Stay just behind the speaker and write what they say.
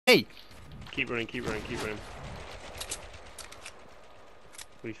me! Keep running, keep running, keep running.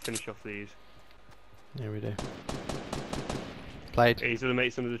 We finish off these. Yeah, we do. Played. He's gonna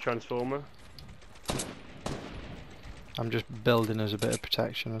make some of the transformer. I'm just building as a bit of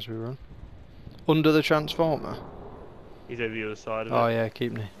protection as we run. Under the transformer? He's over the other side of it. Oh yeah,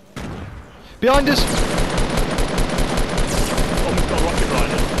 keep me. Behind us! Oh, we've got a rocket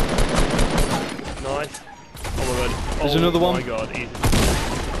rider. Nice. Oh my god. There's another one. Oh my god, he's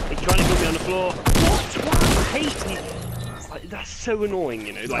trying to put me on the floor. What? I hate it. Like, that's so annoying,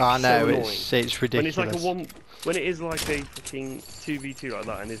 you know. Like, I know, so annoying. it's ridiculous. When it's like a one, when it is like a fucking 2v2 like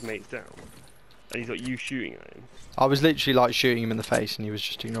that, and his mate's down, and he's like you shooting at him. I was literally like shooting him in the face, and he was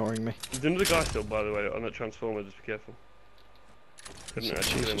just ignoring me. There's another guy still, by the way, on that transformer. Just be careful.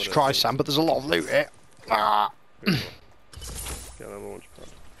 Jesus Christ, Sam! But there's a lot of loot here. Ah! Get another launch pad.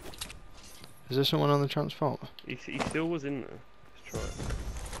 Is there someone on the transformer? He still was in there. Let's try it.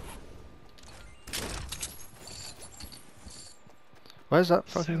 Where's that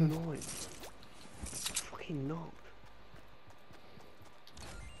So fucking? annoying. Fucking knocked.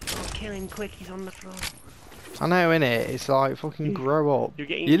 Oh, kill him quick! He's on the floor. I know, innit? It's like fucking grow up. You're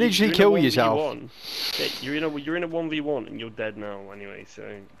getting, you literally kill yourself. Yeah, you're in a 1v1 and you're dead now anyway. So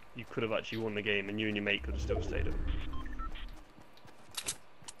you could have actually won the game, and you and your mate could have still stayed up.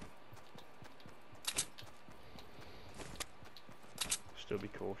 Still be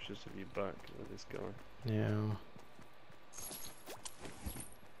cautious of your back with this guy. Yeah.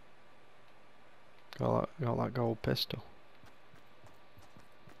 Got that gold pistol.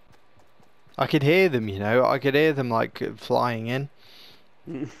 I could hear them, you know. I could hear them like flying in.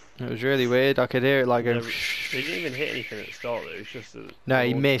 It was really weird. I could hear it like going. They didn't even hit anything at the start though. It's just that. No,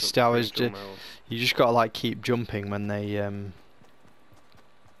 he missed. I was just. You just gotta like keep jumping when they. I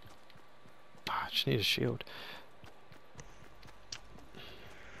just need a shield.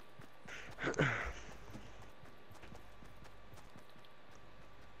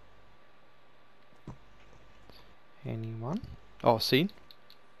 Anyone? Oh, seen.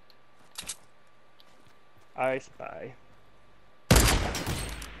 I spy.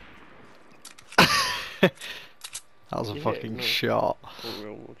 That was a fucking shot.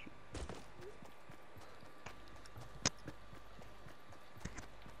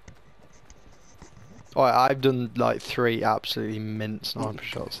 Alright, I've done like 3 absolutely mint sniper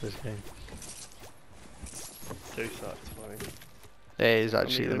shots this game. So satisfying. It is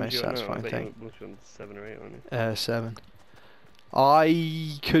actually the most satisfying thing. Which one? 7 or 8, aren't you? 7.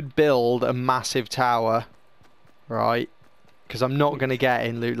 I could build a massive tower, right? Because I'm not going to get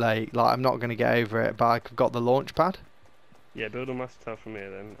in Loot Lake. Like, I'm not going to get over it, but I've got the launch pad. Yeah, build a massive tower from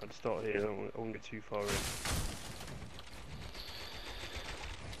here then. I'd start here, I won't get too far in.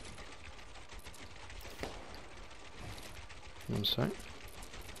 One sec.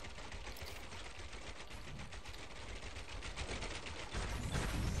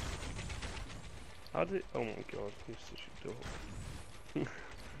 How did it? Oh my god, you're such a dog.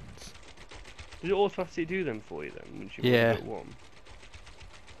 Does it automatically do them for you then? Once you Yeah. put one?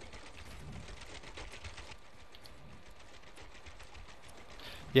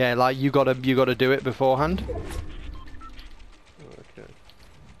 Yeah, like you gotta do it beforehand. Oh, okay.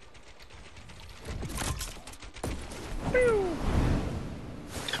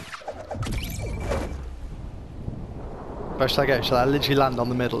 Where should I go? Shall I literally land on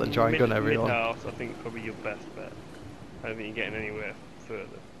the middle and try and gun everyone? Mid-house, I think probably your best bet. I don't think you're getting anywhere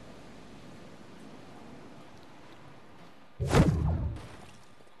further.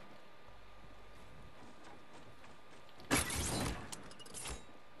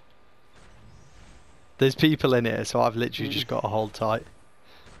 There's people in here, so I've literally just got to hold tight.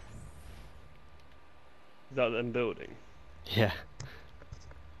 Is that them building? Yeah.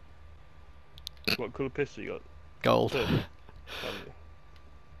 What colour pistol you got? Gold. Lovely.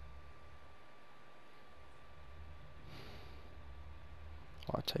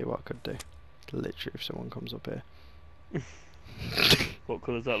 I'll tell you what I could do. Literally, if someone comes up here. What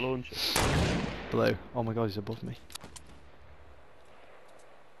colour's that launcher? Blue. Oh my god, he's above me.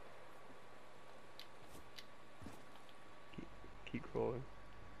 Keep crawling.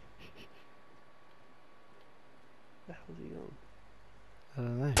 Where the hell's he gone? I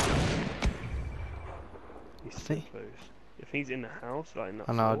don't know. He's so close. I think he's in the house, like in that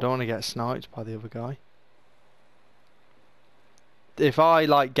I know, I floor. don't want to get sniped by the other guy. If I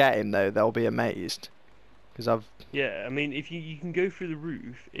like get him though, they'll be amazed. Because I've... Yeah, I mean, if you can go through the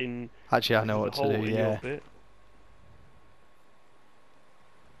roof in... Actually, I know what to do, yeah. Bit.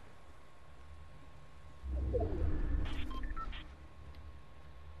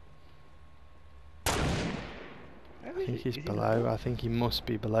 think he's Is he below. not? I think he must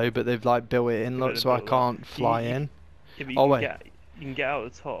be below, but they've like built it in, Yeah, look, but so I built that. can't fly in. Yeah, but Oh wait, you can get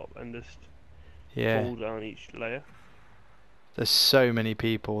out the top and just yeah. fall down each layer. There's so many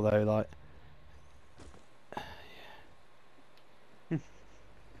people though, like.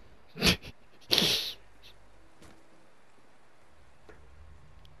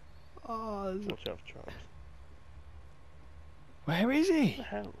 Oh, Watch out for traps. where is What the he?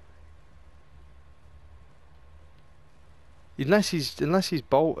 hell? Unless he's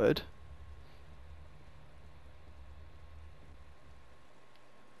bolted.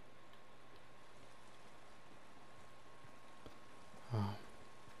 Oh,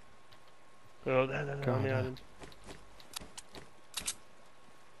 Oh, there, God, on the island.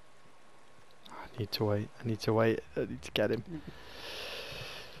 I need to wait. I need to wait. I need to get him.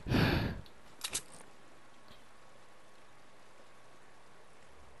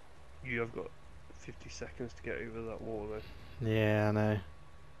 You have got 50 seconds to get over that wall though. Yeah, I know.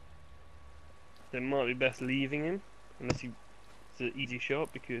 It might be best leaving him, unless it's an easy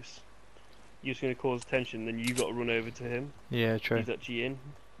shot, because you're just going to cause tension, then you got to run over to him. Yeah, true. He's actually in.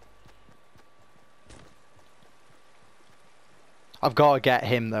 I've got to get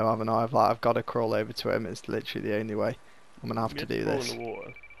him though, haven't I? I've got to crawl over to him. It's literally the only way. I'm gonna have to do crawl this. in the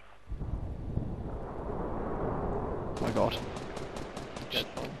water. Oh my god. That's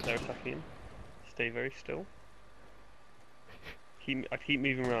fine. They're attacking him. Stay very still. I keep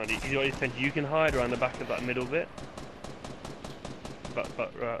moving around. He's got his attention. You can hide around the back of that middle bit.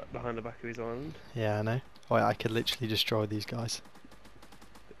 Behind the back of his island. Yeah, I know. Oh yeah, I could literally destroy these guys.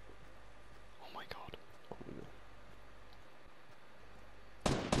 Oh my god.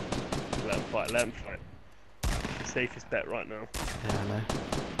 Let him fight, let him fight. It's the safest bet right now. Yeah, I know.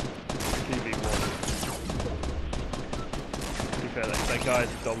 2v1. To be fair, that guy's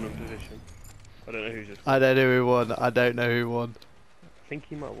in dominant position. I don't know who's just. I don't know who won. I don't know who won. I think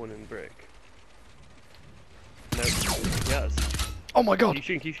he might win in brick. No. Yes. Oh my god. Keep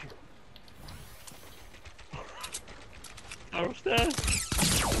shooting, keep shooting. Fire upstairs.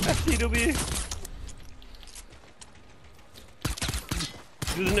 FTW.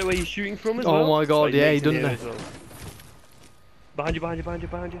 He doesn't know where he's shooting from as well. Oh my god, Like, yeah, he makes an doesn't ear know. as well. Behind you, behind you, behind you,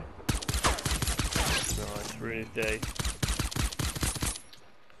 behind you. Nice, ruined his day.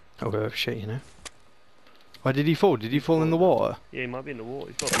 Oh shit, you know. Where did he fall? Did he fall in the water? Yeah, he might be in the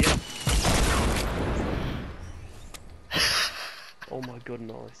water. He's got, yeah. Oh my god,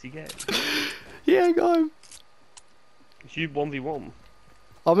 nice. You get it. Yeah, I got him. It's you 1v1.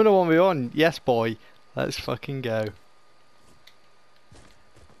 I'm in a 1v1. Yes, boy. Let's fucking go.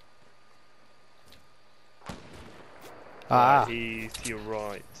 Ah. He's to your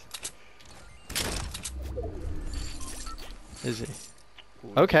right. Is he?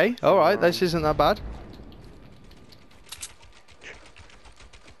 Ooh, Okay, alright, this isn't that bad.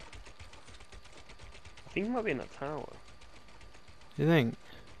 I think he might be in that tower. You think?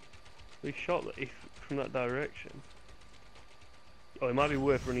 We shot from that direction. Oh, it might be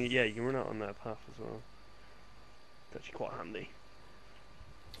worth running. Yeah, you can run out on that path as well. It's actually quite handy.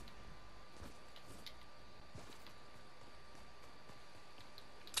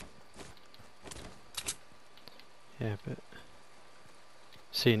 Yeah, but...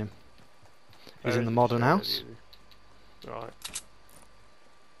 Seen him. He's Where in the is modern he? house. Right.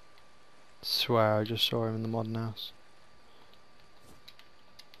 Swear I just saw him in the modern house.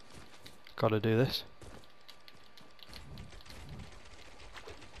 Gotta do this.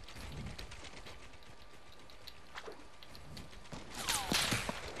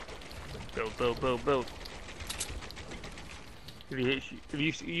 Build. If he hits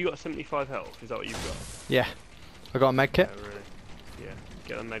you, you got 75 health, is that what you've got? Yeah. I got a med kit. Yeah, really. Yeah,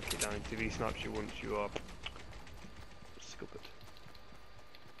 get a med kit down. If he snipes you once, you are scuppered.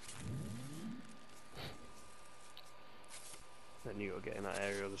 Then you gotta get in that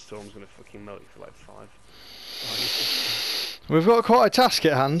area or the storm's gonna fucking melt you for like 5. We've got quite a task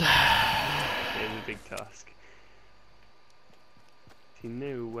at hand. It is a big task. If he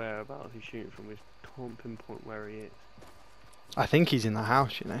knew whereabouts he's shooting from, we can't pinpoint where he is. I think he's in the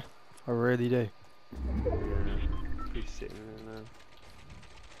house, you know. I really do. Yeah, he's sitting there now.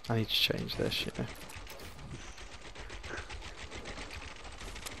 I need to change this, you know.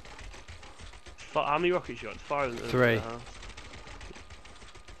 How many rocket shots? Fire them. 3. And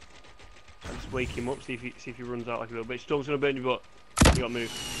just wake him up, see if he runs out like a little bit. Storm's gonna burn you, but you gotta move.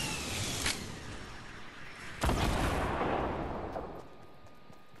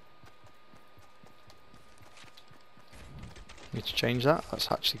 Need to change that.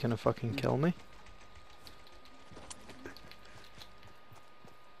 That's actually gonna fucking kill me.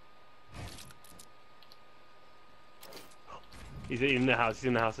 He's in the house. He's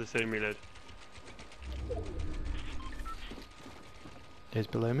in the house. Let's him reload. He's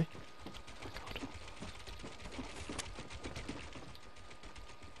below me.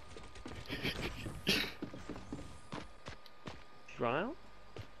 He's run out.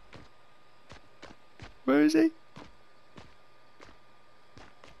 Where is he?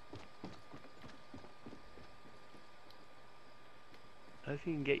 I don't think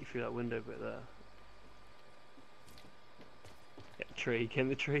he can get you through that window bit there. Get the tree. Get in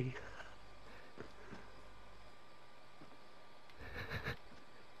the tree.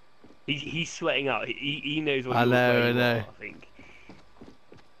 He's sweating out. He knows what I know. I think.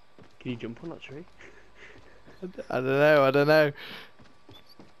 Can you jump on that tree? I don't know.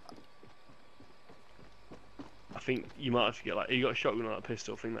 I think you might have to get like, you got a shotgun or a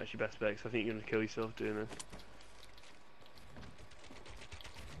pistol. I think that's your best bet, 'cause I think you're gonna kill yourself doing this.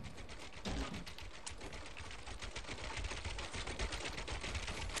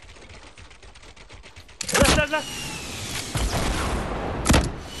 Left.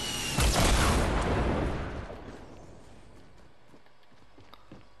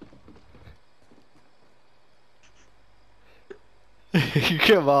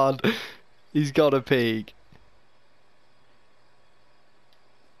 Come on. He's got a peek.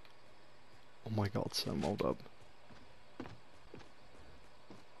 Oh my god, so mold up.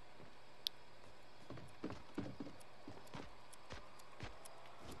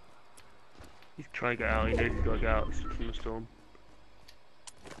 He's trying to get out. He knows he's got to get out from the storm.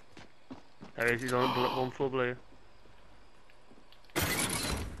 There he is. He's on one floor below.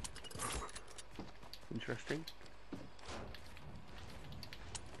 Interesting.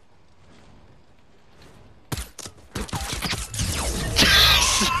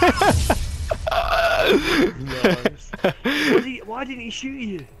 Nice. Why didn't he shoot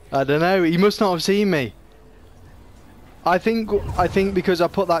you? I don't know. He must not have seen me. I think because I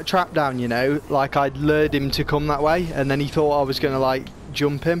put that trap down, you know, like I'd lured him to come that way, and then he thought I was gonna like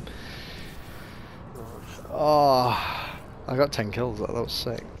jump him. Oh, I got 10 kills. That was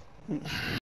sick.